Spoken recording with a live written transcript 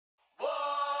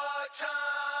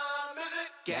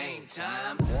Game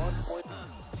time.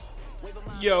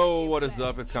 Yo, what is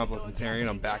up? It's Complementarian.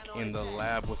 I'm back in the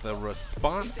lab with a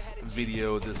response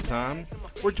video this time.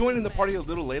 We're joining the party a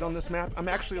little late on this map. I'm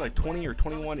actually like 20 or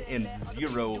 21 and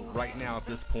 0 right now at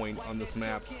this point on this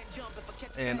map.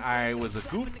 And I was a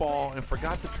goofball and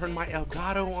forgot to turn my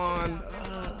Elgato on.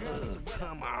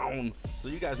 Come on. So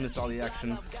you guys missed all the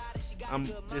action.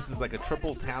 This is like a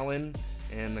triple Talon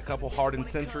and a couple hardened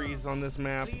sentries on this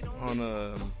map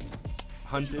on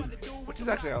Hunted, which is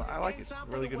actually, I like it,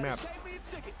 really good map.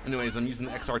 Anyways, I'm using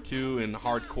the XR2 and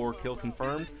hardcore kill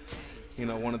confirmed. You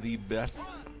know, one of the best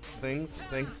things.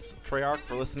 Thanks Treyarch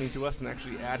for listening to us and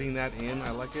actually adding that in.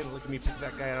 I like it. Look at me pick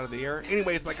that guy out of the air.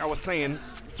 Anyways, like I was saying,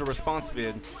 it's a response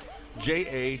vid.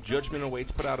 JA, Judgment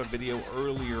Awaits, put out a video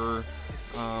earlier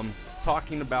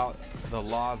talking about the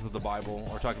laws of the Bible,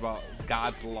 or talking about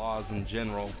God's laws in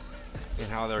general, and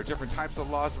how there are different types of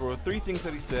laws. There were 3 things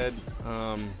that he said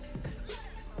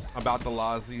about the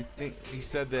laws. He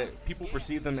said that people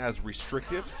perceive them as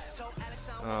restrictive,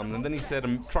 and then he said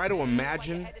try to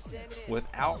imagine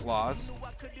without laws,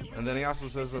 and then he also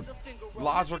says that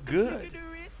laws are good.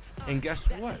 And guess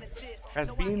what?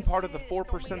 As being part of the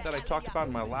 4% that I talked about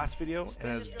in my last video, and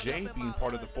as Jay being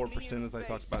part of the 4% as I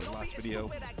talked about in the last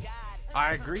video,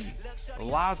 I agree.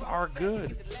 Laws are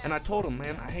good. And I told him,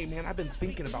 man, hey man, I've been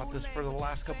thinking about this for the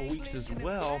last couple weeks as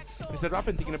well. He said, I've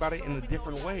been thinking about it in a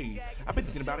different way. I've been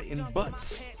thinking about it in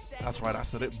butts. That's right, I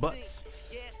said it, butts.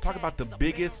 Talk about the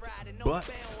biggest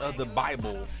butts of the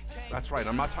Bible. That's right,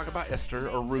 I'm not talking about Esther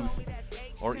or Ruth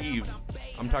or Eve.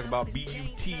 I'm talking about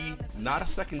B-U-T, not a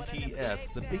second T-S.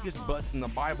 The biggest butts in the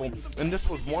Bible, and this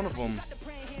was one of them.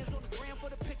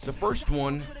 The first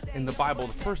one in the Bible,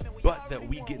 the first butt that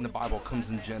we get in the Bible comes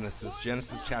in Genesis.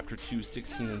 Genesis chapter 2,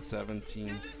 16 and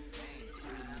 17.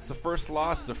 It's the first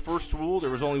law, it's the first rule. There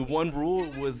was only one rule.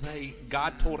 It was, hey,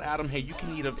 God told Adam, hey, you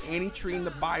can eat of any tree in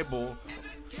the Bible.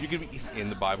 You can eat in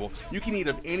the Bible. You can eat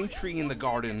of any tree in the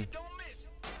garden,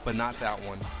 but not that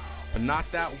one. But not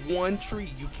that one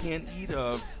tree you can't eat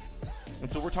of.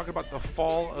 And so we're talking about the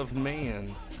fall of man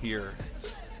here.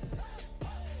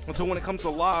 And so when it comes to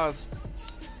laws,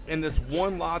 and this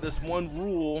one law, this one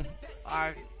rule,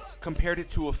 I compared it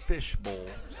to a fish bowl,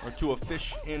 or to a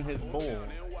fish in his bowl.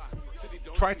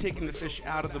 Try taking the fish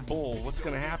out of the bowl. What's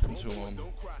going to happen to him?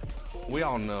 We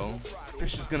all know.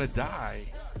 Fish is going to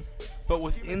die. But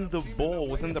within the bowl,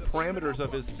 within the parameters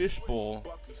of his fish bowl,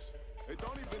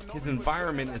 his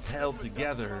environment is held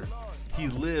together. He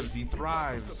lives, he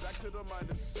thrives.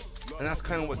 And that's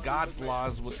kind of what God's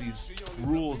laws, with these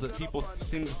rules that people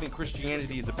seem to think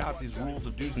Christianity is about, these rules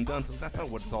of do's and don'ts. That's not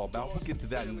what it's all about. We'll get to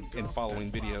that in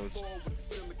following videos.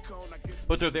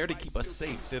 But they're there to keep us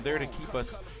safe. They're there to keep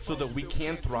us so that we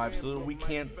can thrive, so that we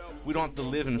don't have to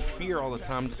live in fear all the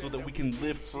time, so that we can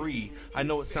live free. I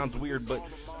know it sounds weird, but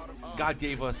God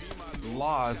gave us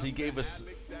laws. He gave us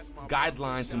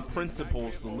guidelines and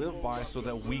principles to live by so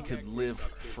that we could live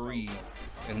free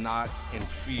and not in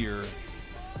fear.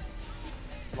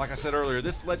 Like I said earlier,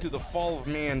 this led to the fall of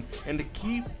man, and to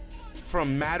keep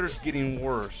from matters getting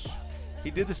worse, he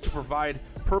did this to provide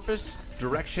purpose,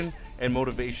 direction, and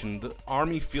motivation. The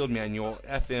Army Field Manual,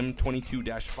 FM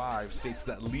 22-5, states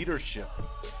that leadership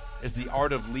is the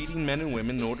art of leading men and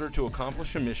women in order to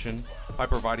accomplish a mission by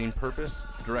providing purpose,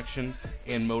 direction,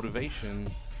 and motivation.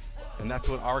 And that's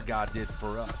what our God did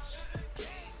for us.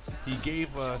 He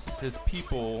gave us, his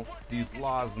people, these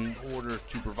laws in order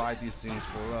to provide these things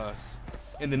for us.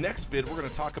 In the next vid, we're going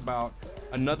to talk about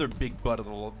another big butt of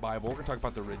the Bible. We're going to talk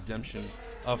about the redemption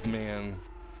of man.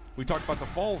 We talked about the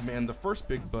fall of man, the first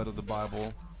big butt of the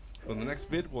Bible. But in the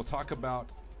next vid, we'll talk about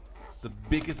the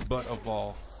biggest butt of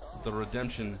all, the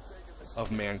redemption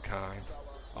of mankind.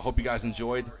 I hope you guys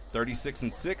enjoyed 36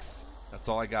 and 6. That's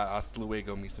all I got. Hasta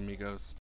luego, mis amigos.